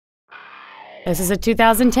This is a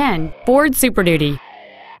 2010 Ford Super Duty.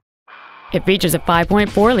 It features a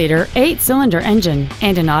 5.4-liter, 8-cylinder engine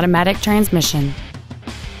and an automatic transmission.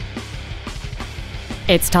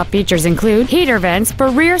 Its top features include heater vents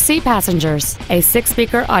for rear seat passengers, a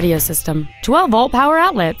 6-speaker audio system, 12-volt power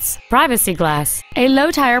outlets, privacy glass, a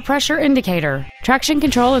low tire pressure indicator, traction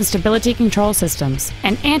control and stability control systems,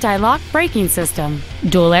 an anti-lock braking system,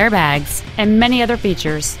 dual airbags, and many other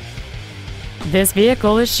features. This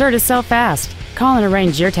vehicle is sure to sell fast. Call and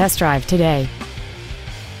arrange your test drive today.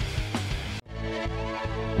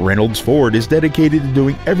 Reynolds Ford is dedicated to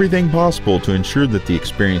doing everything possible to ensure that the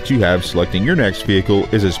experience you have selecting your next vehicle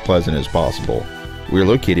is as pleasant as possible. We're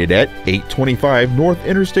located at 825 North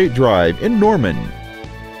Interstate Drive in Norman.